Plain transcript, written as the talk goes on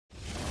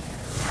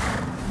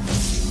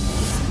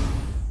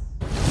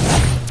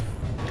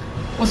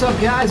What's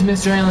up guys,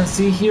 Mr. Island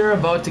C here,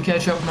 about to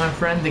catch up with my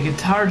friend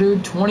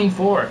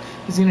TheGuitarDude24.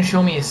 He's going to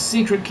show me a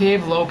secret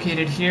cave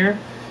located here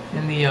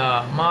in the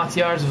moth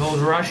yards of old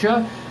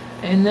Russia,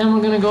 and then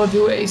we're going to go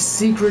do a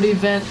secret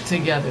event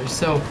together.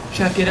 So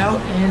check it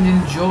out and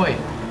enjoy.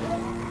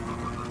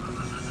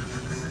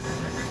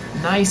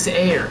 Nice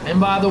air. And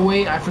by the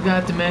way, I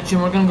forgot to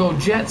mention, we're going to go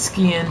jet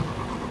skiing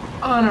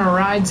on our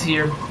rides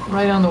here,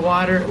 right on the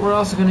water. We're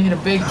also going to hit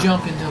a big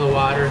jump into the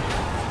water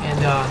and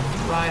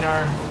ride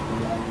our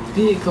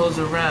vehicles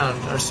around,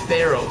 our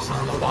Sparrows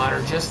on the water,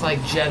 just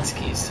like jet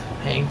skis.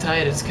 Hang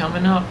tight, it's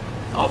coming up.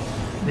 Oh,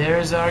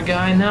 there's our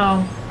guy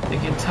now,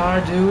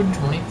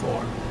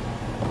 TheGuitarDude24.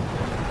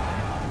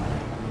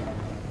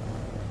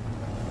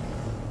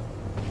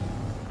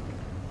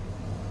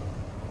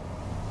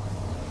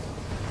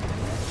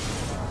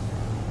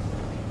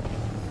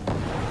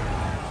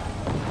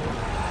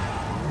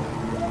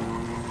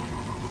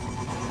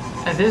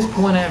 At this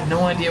point, I have no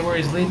idea where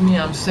he's leading me.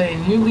 I'm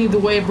saying, you lead the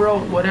way, bro.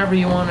 Whatever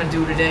you want to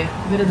do today.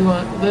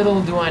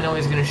 Little do I know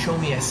he's going to show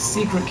me a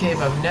secret cave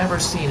I've never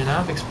seen, and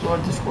I've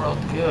explored this world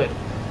good.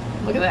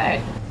 Look at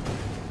that.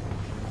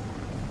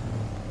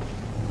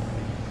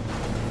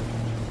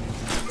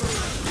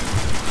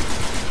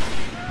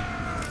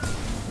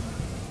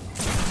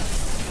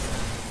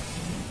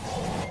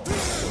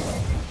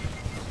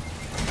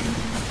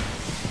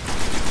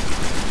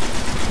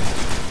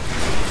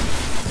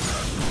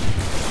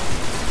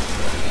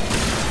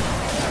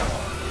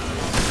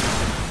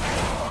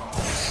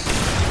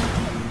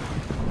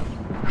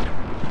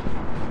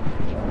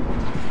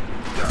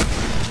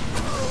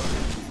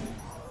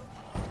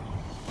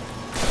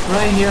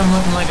 Right here I'm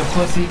looking like a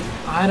pussy.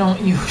 I don't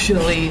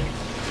usually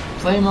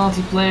play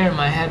multiplayer.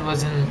 My head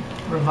wasn't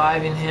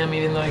reviving him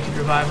even though he could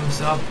revive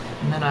himself,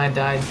 and then I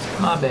died.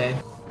 My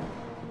bad.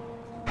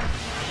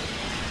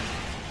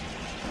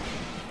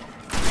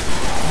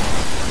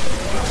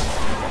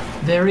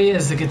 There he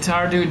is,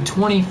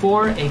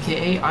 TheGuitarDude24,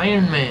 aka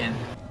Iron Man.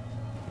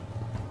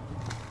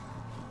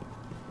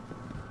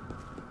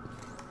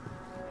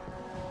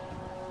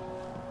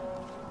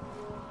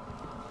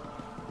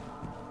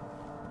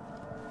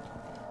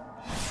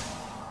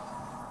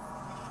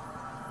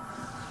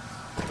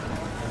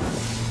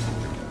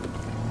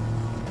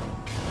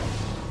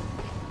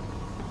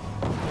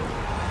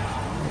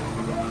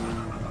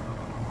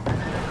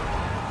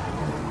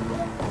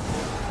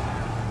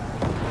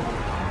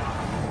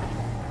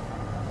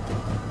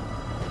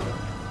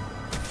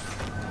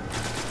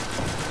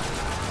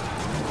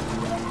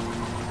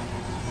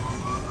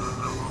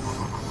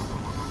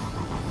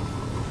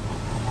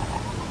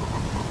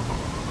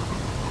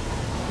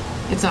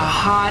 It's a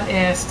hot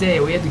ass day.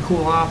 We had to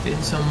cool off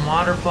in some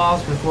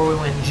waterfalls before we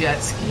went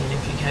jet skiing,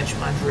 if you catch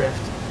my drift.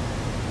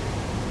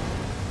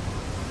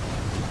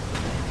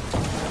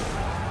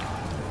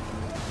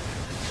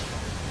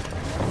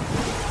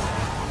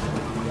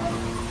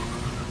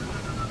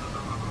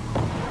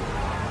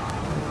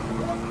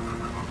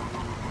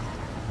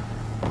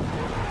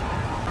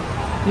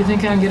 You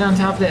think I can get on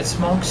top of that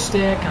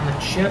smokestack on the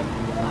chip?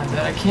 I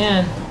bet I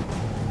can.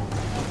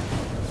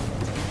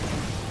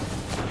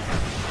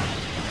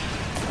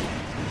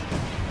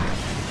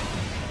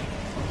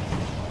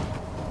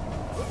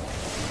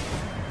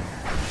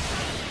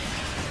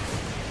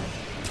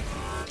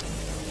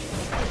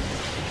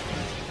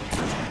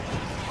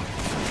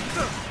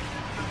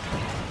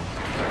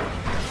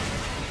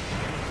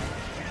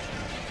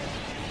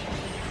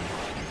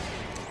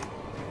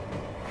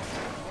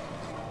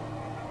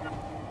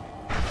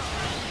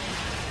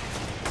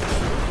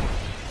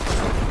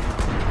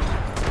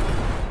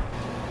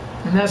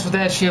 And that's what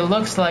that shit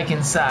looks like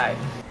inside.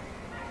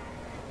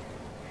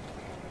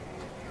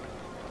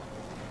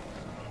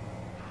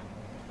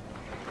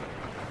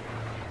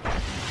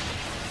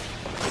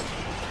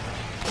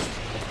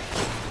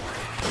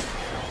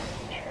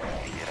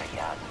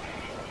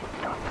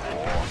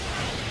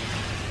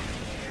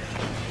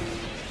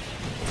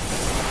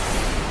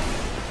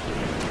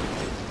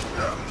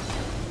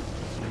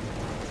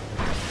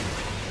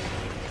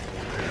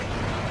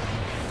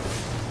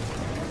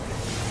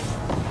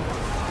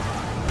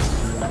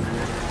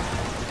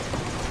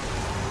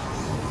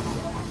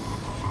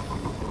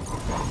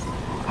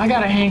 I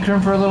got a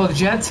hankering for a little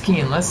jet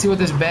skiing. Let's see what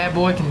this bad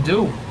boy can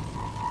do.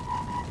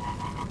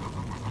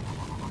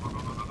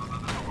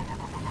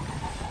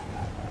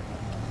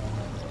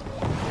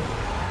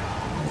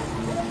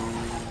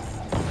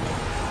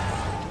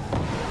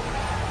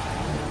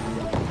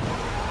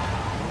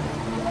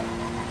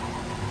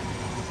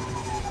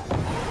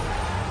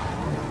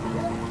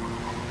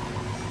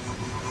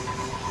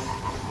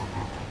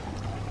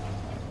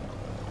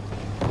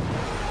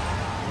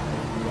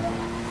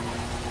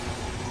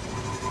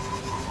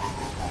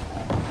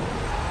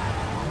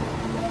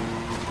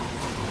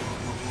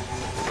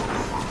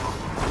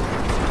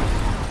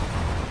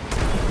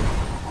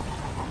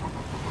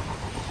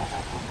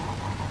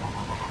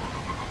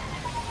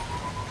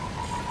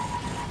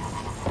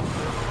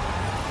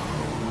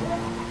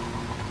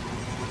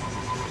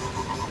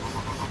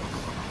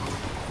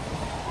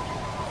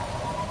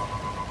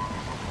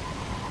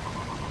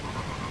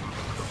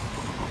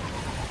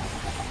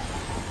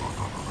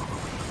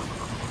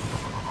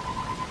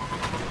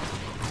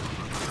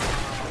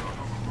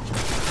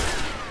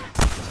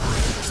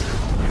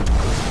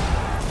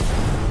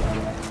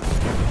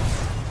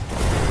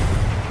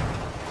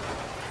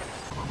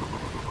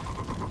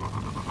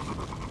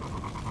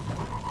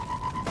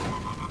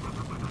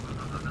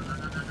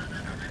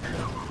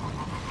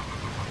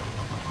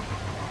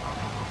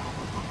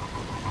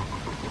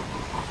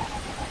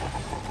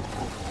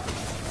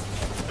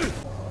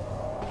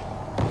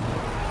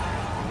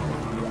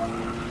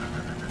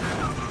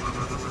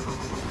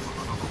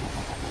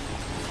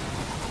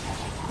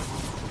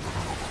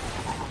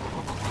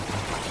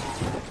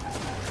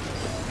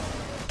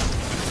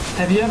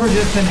 Have you ever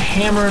just been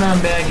hammering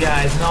on bad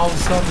guys and all of a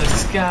sudden the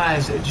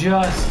skies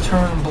just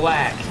turn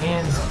black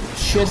and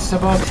shit's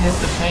about to hit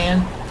the fan?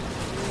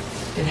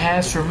 It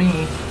has for me.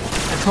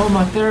 I told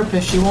my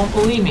therapist she won't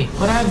believe me,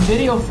 but I have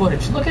video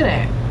footage. Look at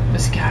that. The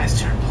skies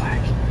turn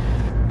black.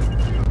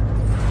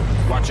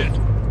 Watch it.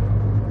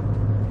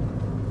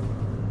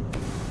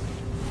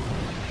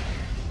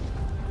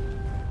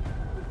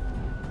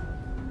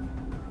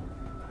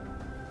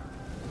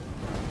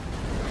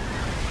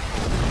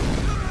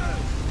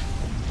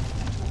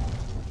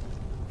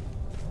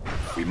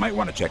 We might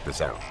want to check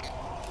this out.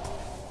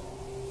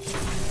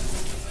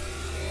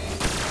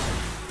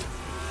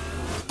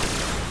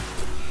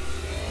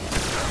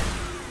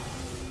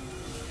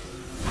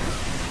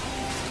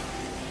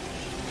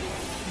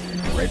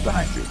 Right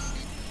behind you.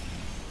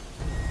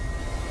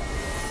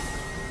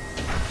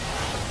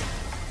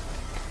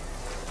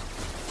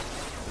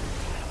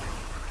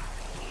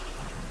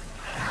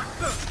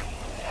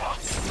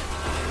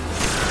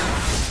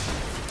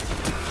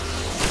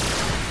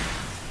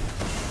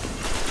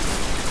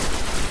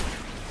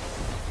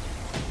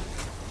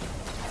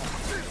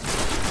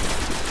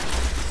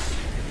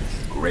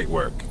 Great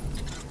work.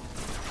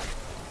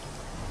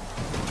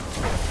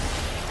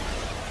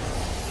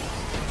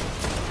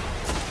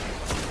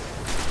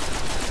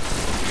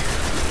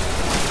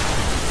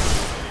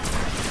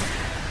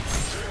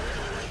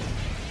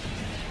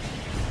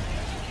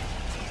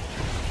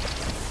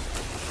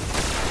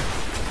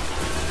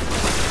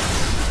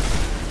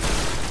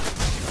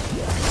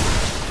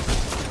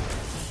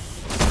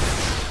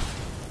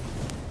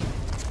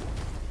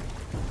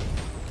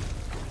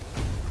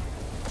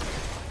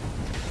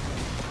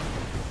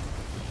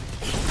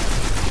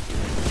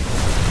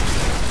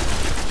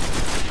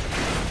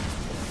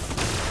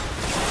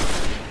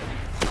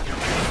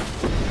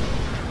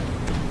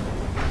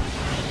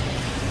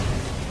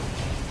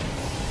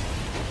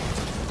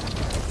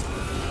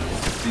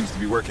 Seems to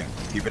be working.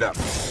 Keep it up.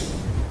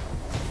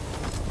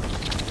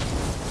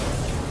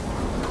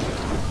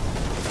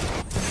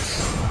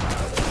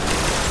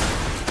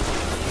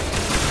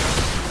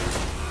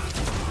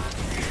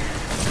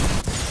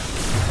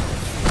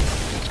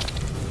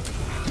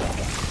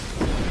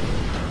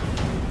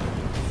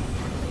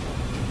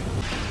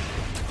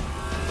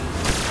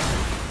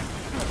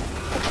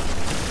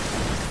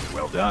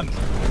 Well done.